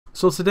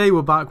So today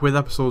we're back with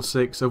episode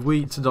 6 of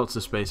Wheat to Dr.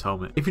 Space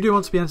Helmet. If you do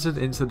want to be entered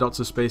into the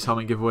Dr. Space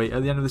Helmet giveaway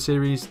at the end of the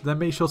series, then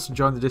make sure to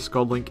join the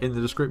Discord link in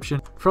the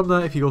description. From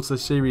there, if you go to the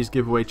series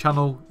giveaway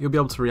channel, you'll be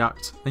able to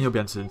react and you'll be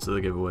entered into the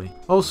giveaway.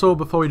 Also,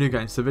 before we do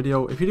get into the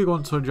video, if you do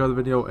want to enjoy the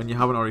video and you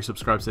haven't already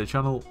subscribed to the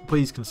channel,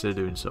 please consider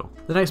doing so.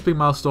 The next big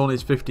milestone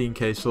is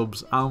 15k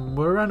subs and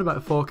we're around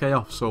about 4k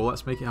off, so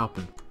let's make it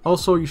happen.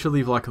 Also, you should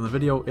leave a like on the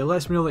video. It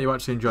lets me know that you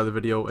actually enjoy the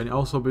video and it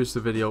also boosts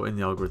the video in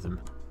the algorithm.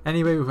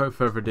 Anyway, without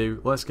further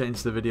ado, let's get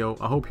into the video.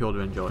 I hope you all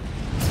do enjoy.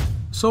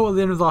 So at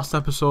the end of the last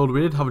episode,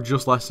 we did have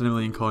just less than 1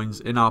 million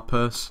coins in our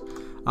purse,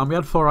 and we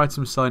had 4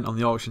 items selling on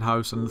the auction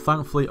house, and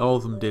thankfully all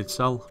of them did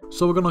sell.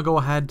 So we're going to go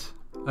ahead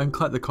and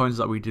collect the coins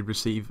that we did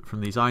receive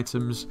from these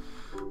items,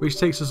 which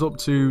takes us up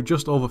to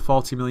just over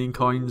 40 million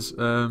coins.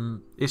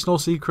 It's no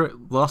secret,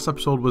 the last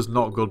episode was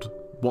not good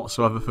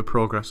whatsoever for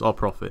progress or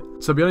profit.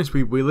 To be honest,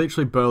 we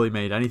literally barely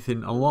made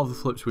anything. A lot of the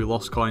flips we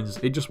lost coins,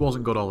 it just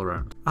wasn't good all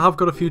around. I have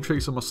got a few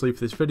tricks on my sleeve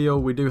for this video.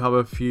 We do have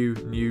a few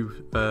new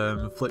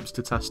flips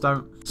to test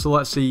out, so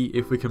let's see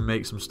if we can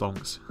make some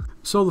stonks.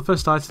 So the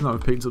first item that we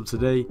picked up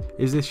today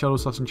is this Shadow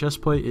Assassin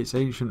Chestplate. It's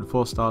ancient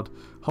 4-starred,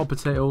 hot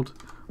potatoed.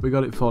 We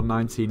got it for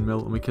 19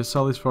 mil and we can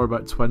sell this for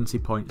about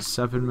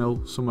 20.7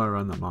 mil, somewhere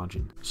around that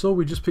margin. So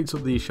we just picked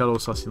up these Shadow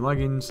Assassin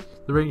leggings.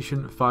 They're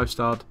ancient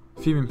 5-starred,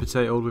 fuming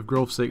potatoed with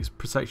growth 6,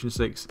 protection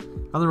 6,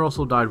 and they're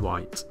also dyed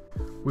white.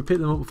 We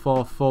picked them up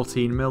for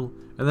 14 mil,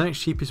 and the next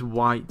cheapest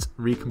white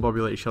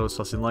recombobulated Shadow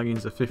Assassin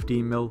leggings are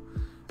 15 mil,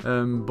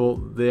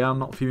 but they are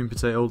not fuming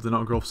potatoed, they're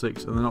not growth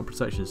 6, and they're not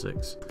protection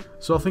 6.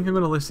 So I think I'm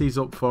going to list these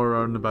up for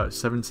around about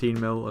 17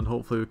 mil, and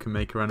hopefully we can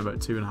make around about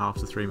 2.5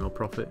 to 3 mil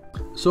profit.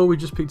 So we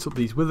just picked up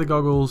these wither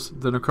goggles.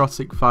 They're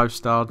necrotic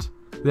 5-starred.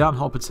 They aren't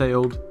hot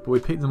potatoed, but we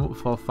picked them up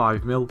for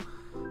 5 mil.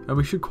 And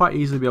we should quite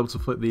easily be able to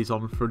flip these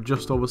on for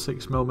just over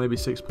 6 mil, maybe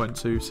 6.2,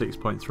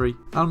 6.3.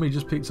 And we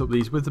just picked up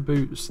these wither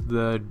boots.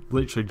 They're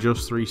literally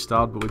just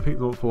 3-starred, but we picked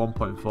them up for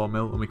 1.4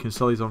 mil, and we can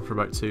sell these on for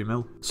about 2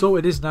 mil. So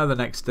it is now the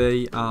next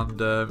day,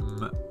 and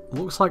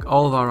looks like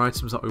all of our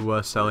items that we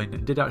were selling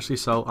did actually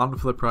sell,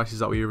 and for the prices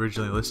that we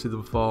originally listed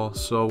them for.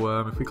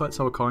 So if we collect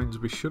our coins,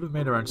 we should have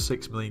made around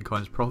 6 million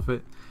coins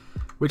profit,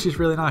 which is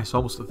really nice,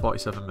 almost at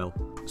 47 mil.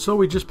 So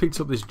we just picked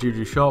up this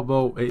Juju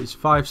shortbow. It's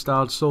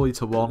 5-starred, Soul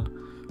Eater 1.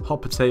 Hot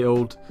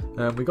potatoed.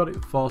 We got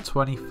it for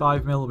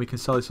 25 mil and we can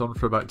sell this on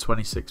for about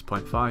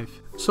 26.5.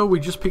 So we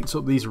just picked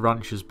up these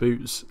Rancher's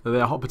boots. They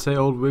are hot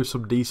potatoed with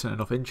some decent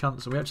enough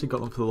enchants, and we actually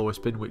got them for the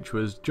lowest bin, which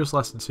was just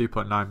less than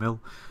 2.9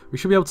 mil. We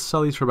should be able to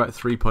sell these for about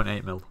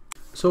 3.8 mil.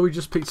 So we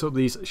just picked up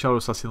these Shadow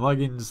Assassin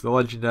leggings, the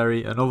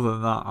legendary, and other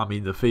than that, I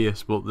mean they're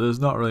fierce, but there's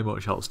not really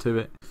much else to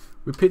it.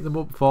 We picked them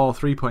up for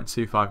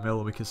 3.25 mil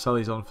and we can sell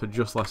these on for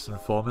just less than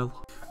 4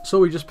 mil. So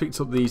we just picked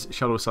up these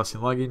Shadow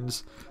Assassin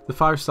leggings, the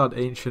 5-starred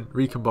ancient,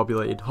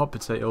 recombobulated, hot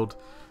potatoed,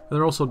 and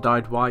they're also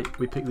dyed white.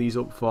 We picked these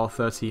up for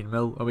 13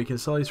 mil and we can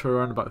sell these for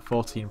around about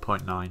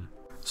 14.9.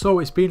 So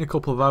it's been a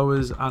couple of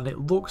hours and it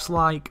looks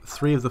like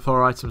 3 of the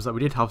 4 items that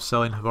we did have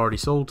selling have already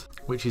sold,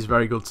 which is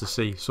very good to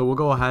see. So we'll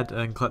go ahead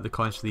and collect the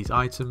coins for these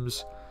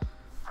items.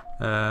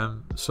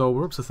 So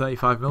we're up to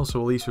 35 mil,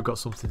 so at least we've got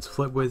something to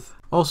flip with.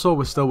 Also,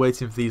 we're still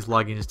waiting for these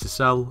leggings to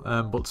sell,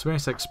 but to be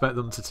honest I expect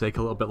them to take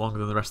a little bit longer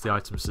than the rest of the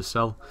items to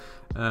sell.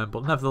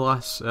 But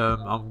nevertheless,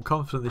 I'm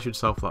confident they should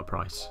sell for that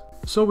price.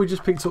 So we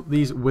just picked up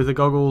these wither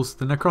goggles,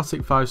 the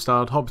necrotic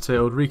 5-starred, hot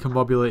potatoed,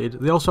 recombobulated.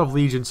 They also have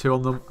Legion 2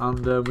 on them,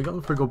 and we got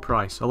them for a good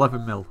price,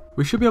 11 mil.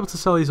 We should be able to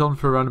sell these on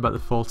for around about the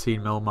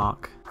 14 mil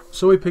mark.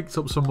 So we picked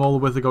up some more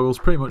wither goggles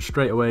pretty much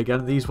straight away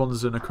again. These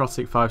ones are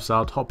necrotic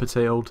 5-starred, hot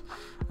potatoed,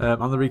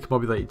 and the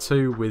recombobulated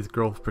 2 with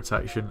growth,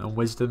 protection and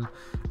wisdom.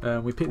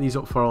 We picked these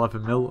up for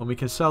 11 mil and we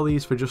can sell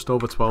these for just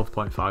over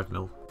 12.5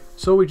 mil.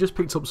 So we just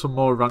picked up some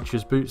more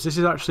Rancher's boots. This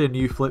is actually a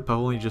new flip. I've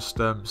only just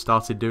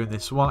started doing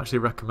this. Someone actually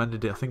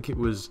recommended it. I think it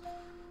was,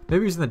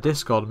 maybe it was in the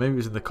Discord, maybe it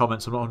was in the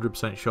comments, I'm not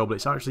 100% sure, but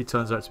it actually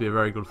turns out to be a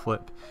very good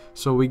flip.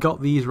 So we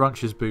got these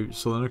Rancher's boots,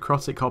 so the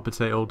necrotic hot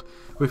potatoed,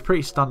 with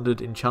pretty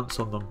standard enchants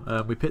on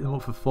them. We picked them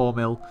up for 4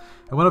 mil,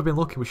 and when I've been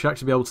looking, we should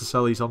actually be able to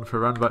sell these on for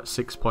around about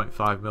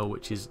 6.5 mil,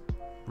 which is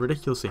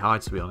ridiculously high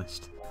to be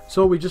honest.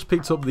 So we just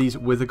picked up these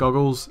wither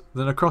goggles,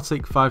 the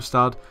necrotic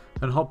 5-starred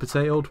and hot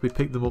potatoed. We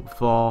picked them up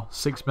for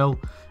 6 mil,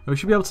 and we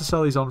should be able to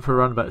sell these on for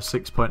around about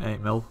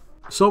 6.8 mil.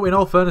 So in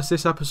all fairness,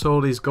 this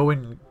episode is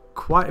going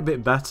quite a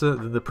bit better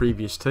than the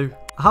previous 2.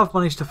 I have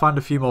managed to find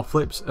a few more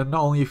flips, and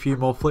not only a few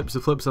more flips,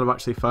 the flips that I've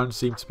actually found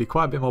seem to be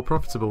quite a bit more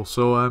profitable.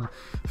 So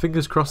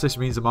fingers crossed this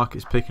means the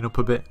market's picking up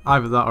a bit.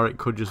 Either that or it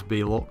could just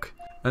be luck.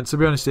 And to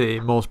be honest,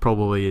 it most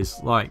probably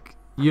is. Like,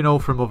 you know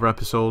from other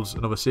episodes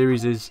and other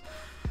series,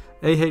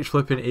 AH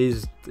flipping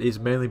is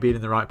mainly being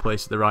in the right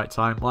place at the right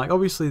time. Like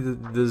obviously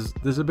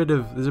there's a bit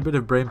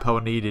of brain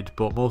power needed,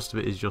 but most of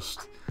it is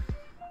just,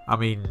 I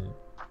mean,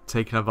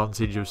 taking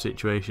advantage of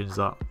situations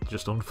that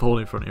just unfold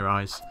in front of your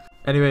eyes.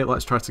 Anyway,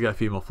 let's try to get a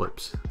few more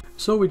flips.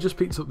 So we just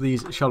picked up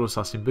these Shadow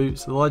Assassin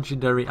boots, the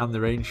legendary and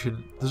the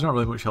ancient. There's not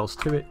really much else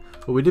to it,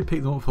 but we did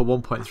pick them up for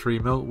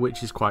 1.3 mil,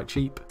 which is quite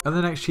cheap. And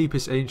the next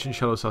cheapest ancient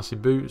Shadow Assassin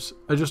boots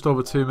are just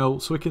over 2 mil,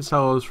 so we can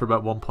sell those for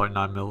about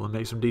 1.9 mil and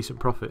make some decent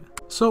profit.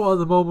 So at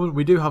the moment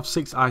we do have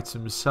 6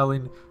 items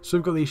selling. So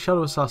we've got these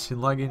Shadow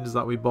Assassin leggings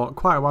that we bought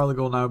quite a while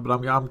ago now,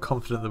 but I'm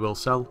confident they will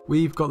sell.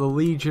 We've got the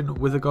Legion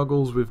Wither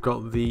goggles, we've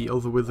got the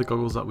other Wither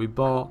goggles that we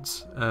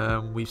bought.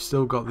 We've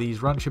still got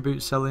these Rancher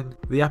boots selling,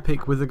 the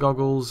Epic Wither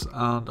goggles,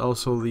 and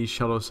also these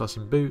Shadow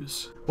Assassin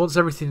boots. Once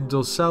everything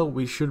does sell,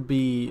 we should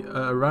be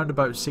around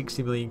about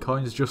 60 million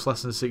coins, just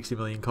less than 60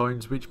 million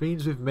coins, which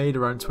means we've made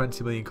around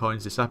 20 million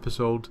coins this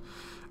episode,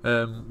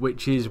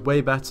 which is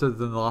way better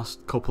than the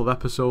last couple of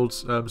episodes,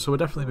 so we're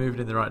definitely moving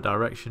in the right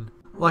direction.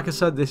 Like I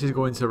said, this is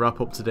going to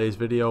wrap up today's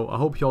video. I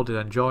hope you all did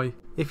enjoy.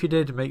 If you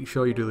did, make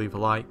sure you do leave a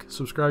like,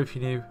 subscribe if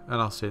you're new,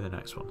 and I'll see you in the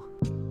next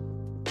one.